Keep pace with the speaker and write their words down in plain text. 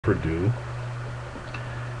Purdue,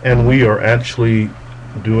 and we are actually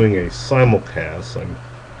doing a simulcast. I'm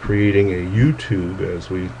creating a YouTube as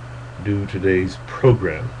we do today's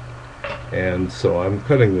program, and so I'm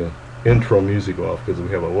cutting the intro music off because we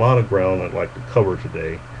have a lot of ground I'd like to cover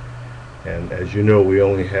today. And as you know, we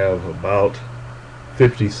only have about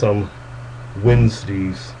 50 some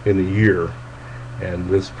Wednesdays in a year, and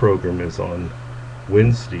this program is on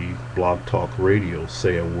Wednesday. Blog Talk Radio,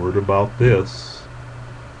 say a word about this.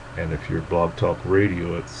 And if you're Blog Talk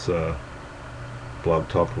Radio, it's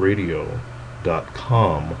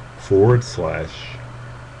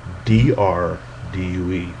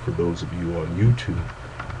blogtalkradio.com/DRDUE for those of you on YouTube.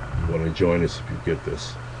 You want to join us if you get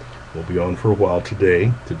this. We'll be on for a while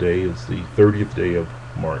today. Today is the 30th day of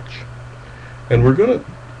March. And we're going to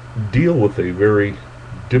deal with a very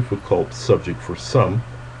difficult subject for some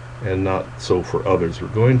and not so for others. We're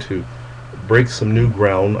going to break some new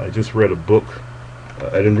ground. I just read a book.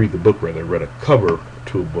 I didn't read the book, rather. I read a cover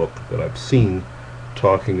to a book that I've seen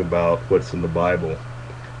talking about what's in the Bible.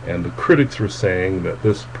 And the critics were saying that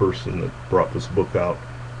this person that brought this book out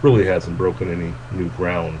really hasn't broken any new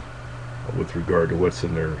ground with regard to what's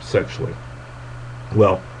in there sexually.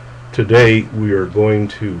 Well, today we are going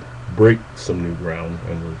to break some new ground,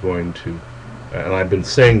 and we're going to, and I've been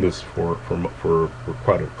saying this for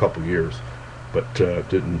quite a couple years, but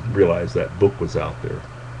didn't realize that book was out there.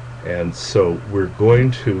 And so we're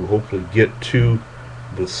going to hopefully get to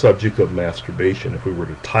the subject of masturbation. If we were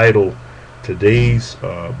to title today's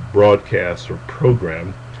broadcast or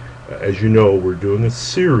program, as you know, we're doing a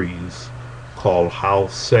series called How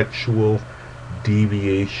Sexual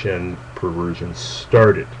Deviation Perversion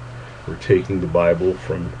Started. We're taking the Bible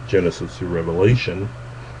from Genesis to Revelation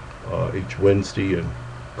each Wednesday and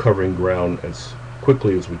covering ground as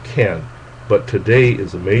quickly as we can. But today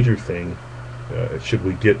is a major thing. Should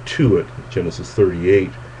we get to it, Genesis 38,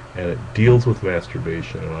 and it deals with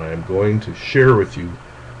masturbation, and I am going to share with you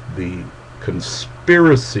the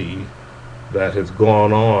conspiracy that has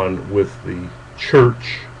gone on with the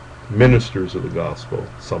church ministers of the gospel,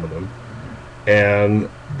 some of them, and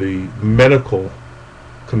the medical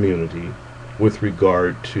community with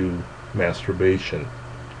regard to masturbation.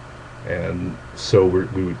 And so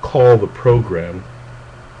we would call the program,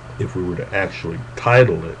 if we were to actually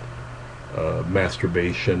title it,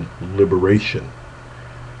 Masturbation Liberation.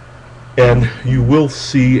 And you will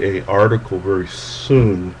see an article very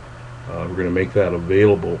soon. We're going to make that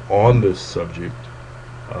available on this subject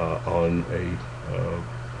on a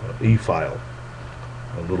e-file,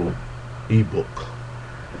 a little e-book,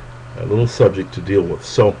 a little subject to deal with.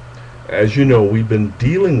 So, as you know, we've been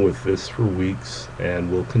dealing with this for weeks, and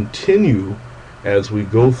we'll continue as we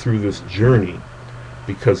go through this journey.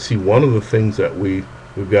 Because, see, one of the things that we've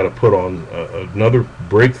got to put on another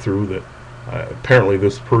breakthrough that apparently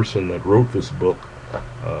this person that wrote this book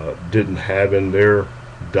didn't have in their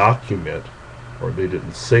document, or they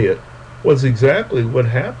didn't say it, was exactly what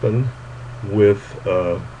happened with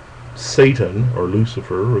Satan or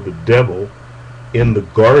Lucifer or the devil in the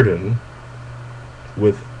garden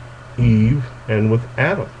with Eve and with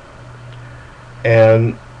Adam.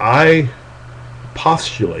 And I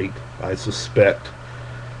postulate, I suspect,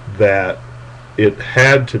 that it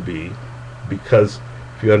had to be because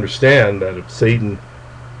if you understand that if Satan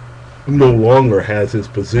no longer has his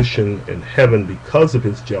position in heaven because of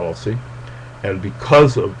his jealousy and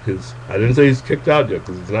because of his, I didn't say he's kicked out yet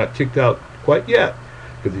because he's not kicked out quite yet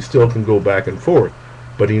because he still can go back and forth,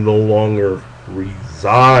 but he no longer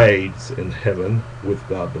resides in heaven with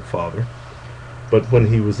God the Father. But when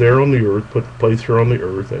he was there on the earth, placed here on the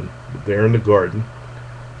earth and there in the garden,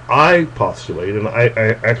 I postulate, and I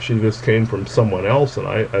actually, this came from someone else, and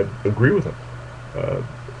I agree with him.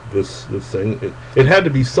 This thing, it had to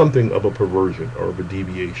be something of a perversion or of a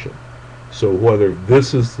deviation. So whether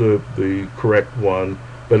this is the correct one,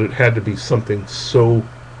 but it had to be something so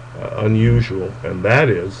unusual, and that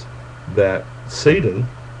is that Satan,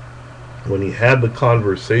 when he had the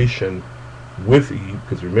conversation with Eve,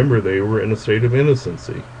 because remember they were in a state of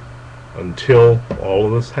innocency until all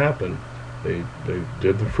of this happened. They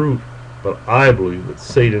did the fruit, but I believe that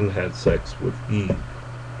Satan had sex with Eve.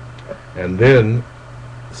 And then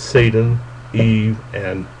Satan, Eve,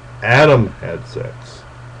 and Adam had sex.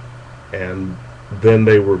 And then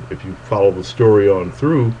they were, if you follow the story on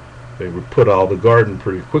through, they were put out of the garden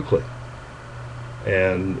pretty quickly.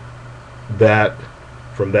 And that,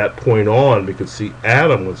 from that point on, because see,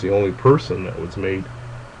 Adam was the only person that was made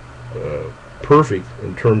perfect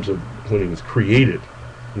in terms of when he was created.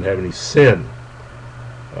 Didn't have any sin.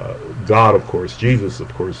 God, of course, Jesus, of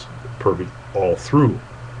course, perfect all through.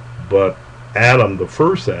 But Adam, the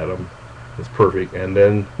first Adam, was perfect, and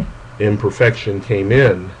then imperfection came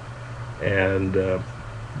in, and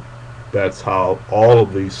that's how all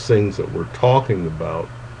of these things that we're talking about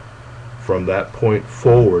from that point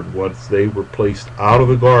forward, once they were placed out of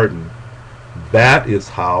the garden, that is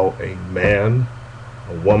how a man,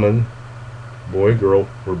 a woman, boy, girl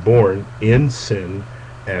were born in sin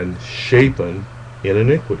and shapen in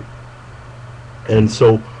iniquity. And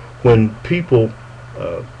so when people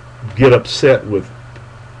get upset with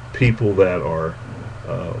people that are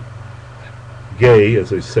gay, as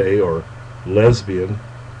they say, or lesbian,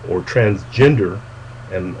 or transgender,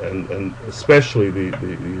 and especially the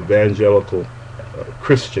evangelical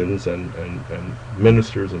Christians and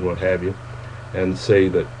ministers and what have you, and say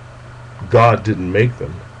that God didn't make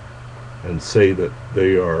them, and say that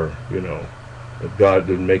they are, that God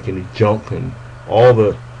didn't make any junk, and all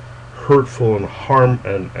the hurtful and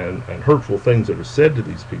hurtful things that are said to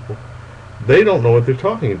these people, they don't know what they're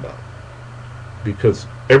talking about, because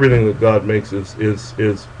everything that God makes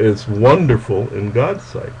is wonderful in God's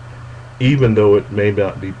sight, even though it may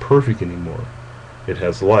not be perfect anymore. It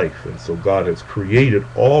has life, and so God has created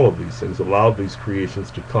all of these things, allowed these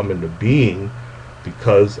creations to come into being,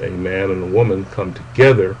 because a man and a woman come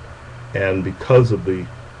together, and because of the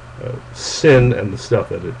sin and the stuff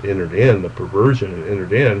that it entered in, the perversion it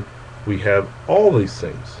entered in, we have all these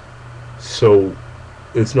things. So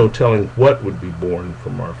it's no telling what would be born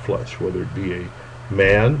from our flesh, whether it be a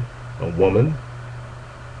man, a woman,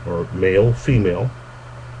 or male, female,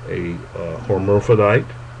 a hermaphrodite,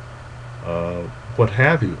 what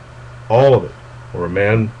have you, all of it, or a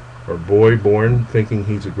man or boy born thinking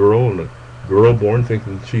he's a girl, and a girl born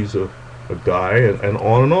thinking she's a guy, and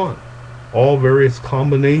on and on. All various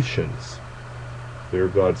combinations. They're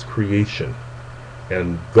God's creation,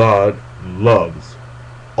 and God loves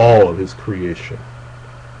all of his creation,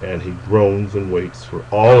 and he groans and waits for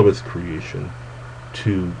all of his creation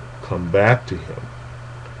to come back to him.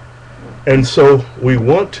 And so we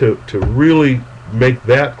want to really make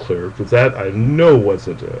that clear, because that I know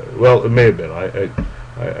wasn't, well, it may have been.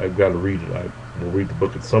 I've got to read it. I will read the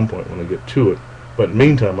book at some point when I get to it. But in the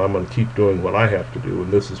meantime, I'm going to keep doing what I have to do,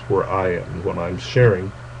 and this is where I am, and what I'm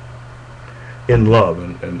sharing in love.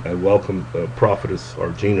 And I welcome Prophetess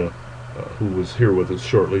Argina, who was here with us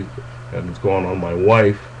shortly, and has gone on, my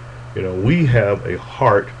wife. We have a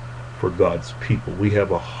heart for God's people. We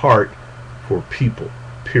have a heart for people,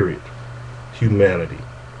 period. Humanity.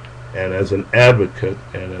 And as an advocate,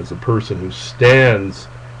 and as a person who stands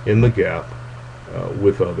in the gap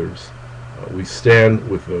with others, we stand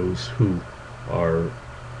with those who are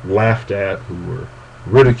laughed at, who were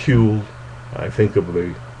ridiculed. I think of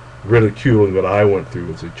the ridiculing that I went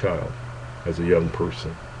through as a child, as a young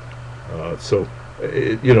person. The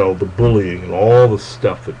bullying and all the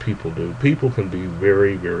stuff that people do. People can be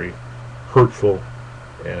very, very hurtful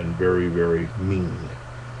and very, very mean.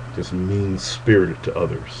 Just mean-spirited to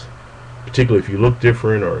others. Particularly if you look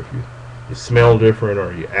different, or if you smell different,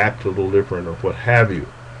 or you act a little different, or what have you.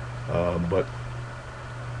 But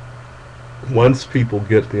once people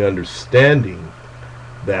get the understanding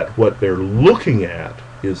that what they're looking at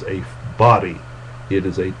is a body, it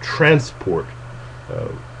is a transport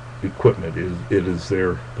equipment, it is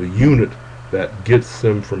the unit that gets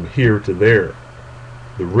them from here to there.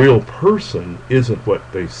 The real person isn't what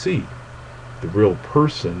they see. The real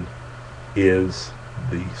person is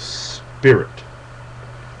the spirit.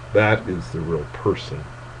 That is the real person.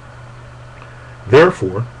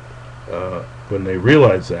 Therefore, when they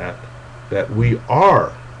realize that we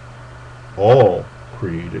are all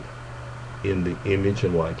created in the image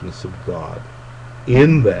and likeness of God,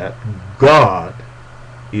 in that God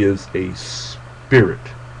is a spirit.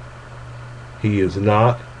 He is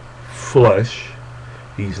not flesh.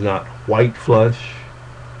 He's not white flesh.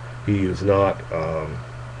 He is not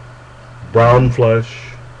brown flesh,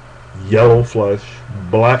 yellow flesh,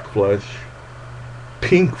 black flesh,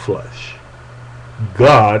 pink flesh.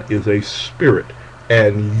 God is a spirit,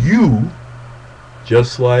 and you,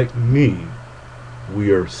 just like me,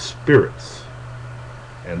 we are spirits,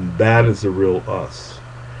 and that is the real us.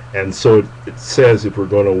 And so it says, if we're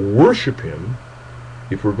going to worship him,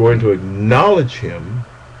 if we're going to acknowledge him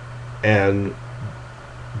and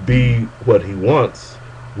be what he wants,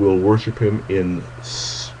 we'll worship him in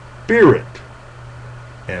spirit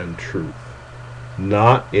and truth,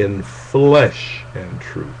 not in flesh and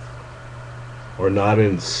truth, or not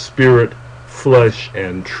in spirit, flesh,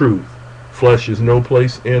 and truth. Flesh is no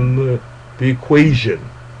place in the equation,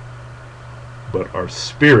 but our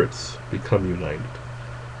spirits become united.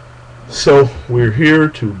 So we're here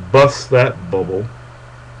to bust that bubble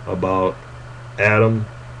about Adam,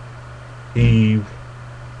 Eve,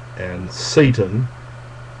 and Satan.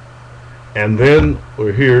 And then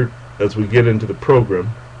we're here, as we get into the program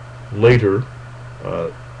later,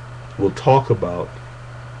 we'll talk about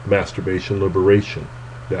masturbation liberation.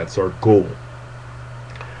 That's our goal.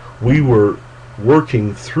 We were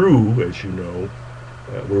working through, as you know,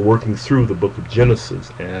 we're working through the book of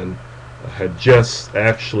Genesis, and had just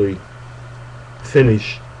actually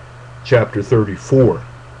finished chapter 34.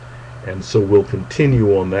 And so we'll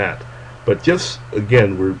continue on that. But just,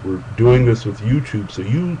 again, we're doing this with YouTube, so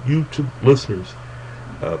you YouTube listeners,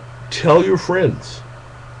 tell your friends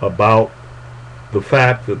about the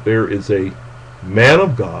fact that there is a man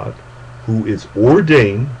of God who is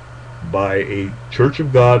ordained by a Church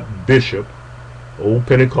of God bishop, old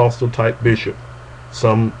Pentecostal type bishop,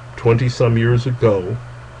 some 20-some years ago,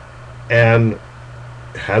 and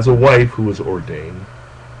has a wife who is ordained,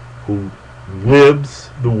 who lives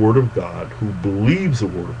the Word of God, who believes the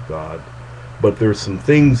Word of God, but there's some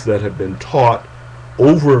things that have been taught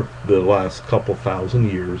over the last couple thousand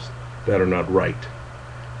years that are not right.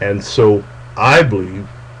 And so I believe,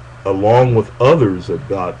 along with others that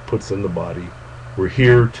God puts in the body, we're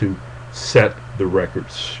here to set the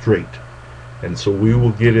record straight. And so we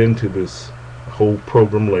will get into this whole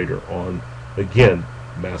program later on, again,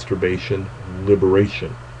 masturbation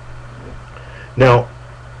liberation. Now,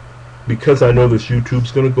 because I know this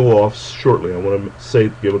YouTube's going to go off shortly, I want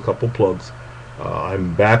to give a couple plugs.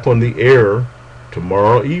 I'm back on the air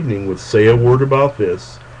tomorrow evening with Say a Word About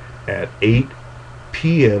This at 8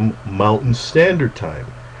 p.m. Mountain Standard Time.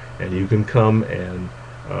 And you can come and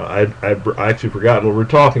I actually forgotten what we're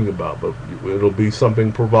talking about, but it'll be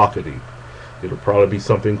something provocative. It'll probably be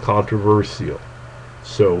something controversial.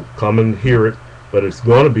 So come and hear it, but it's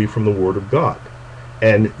going to be from the Word of God.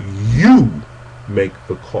 And you make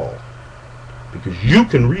the call, because you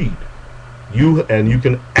can read. You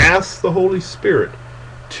can ask the Holy Spirit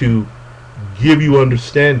to give you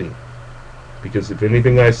understanding. Because if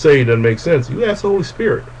anything I say doesn't make sense, you ask the Holy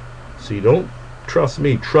Spirit. See, don't trust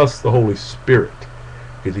me, trust the Holy Spirit.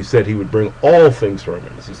 Because he said he would bring all things to our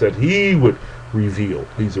remembrance. He said he would reveal.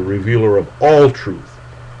 He's a revealer of all truth.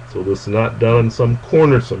 So this is not done in some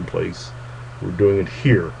corner someplace. We're doing it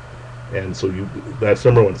here. And so that's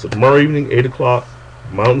number one. So tomorrow evening, 8 o'clock,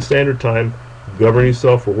 Mountain Standard Time. Govern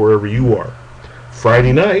yourself for wherever you are.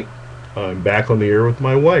 Friday night, I'm back on the air with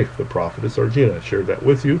my wife, the prophetess Argina. I shared that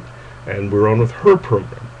with you. And we're on with her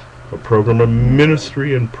program. A program of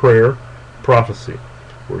ministry and prayer, prophecy,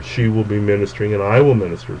 where she will be ministering and I will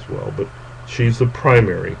minister as well. But she's the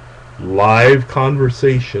primary. Live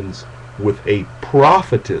conversations with a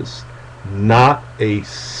prophetess, not a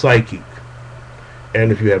psychic.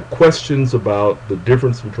 And if you have questions about the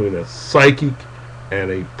difference between a psychic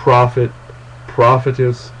and a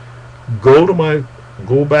prophetess,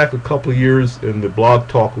 go back a couple of years in the Blog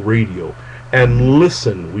Talk Radio and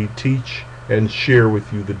listen. We teach and share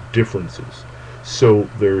with you the differences. So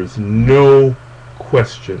there is no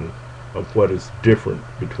question of what is different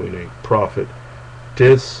between a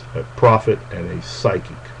prophetess, a prophet, and a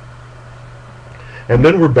psychic. And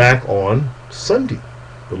then we're back on Sunday.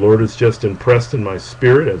 The Lord has just impressed in my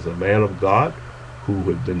spirit as a man of God who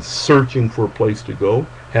had been searching for a place to go,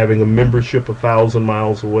 having a membership 1,000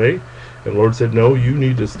 miles away. And the Lord said, no, you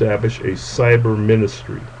need to establish a cyber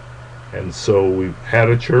ministry. And so we've had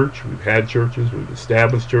a church, we've had churches, we've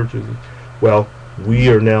established churches. Well, we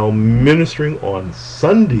are now ministering on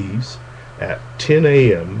Sundays at 10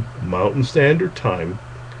 a.m. Mountain Standard Time.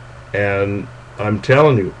 And I'm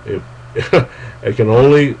telling you, if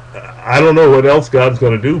I don't know what else God's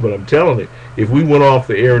going to do, but I'm telling you, if we went off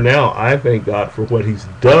the air now, I thank God for what he's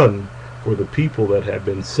done for the people that have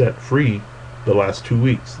been set free the last 2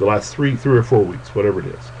 weeks, the last three or 4 weeks, whatever it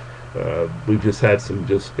is. We've just had some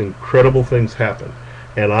just incredible things happen.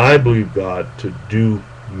 And I believe God to do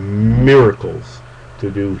miracles,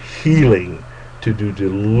 to do healing, to do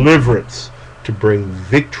deliverance, to bring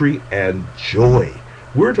victory and joy.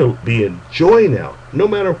 We're to be in joy now, no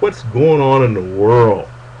matter what's going on in the world.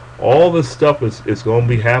 All this stuff is going to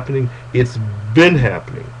be happening. It's been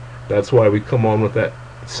happening. That's why we come on with that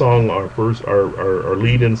song, our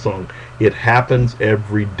lead-in song. It happens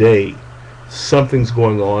every day. Something's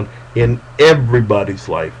going on in everybody's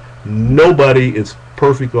life. Nobody is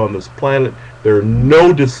perfect on this planet. There are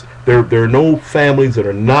no families that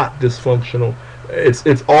are not dysfunctional.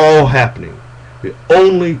 It's all happening. The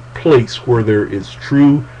only place where there is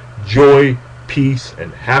true joy, peace,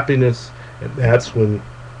 and happiness, and that's when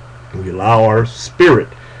we allow our spirit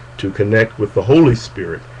to connect with the Holy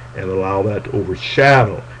Spirit and allow that to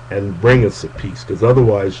overshadow and bring us a peace. Because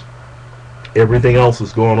otherwise, everything else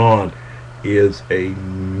that's going on is a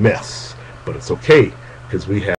mess. But it's okay, because we have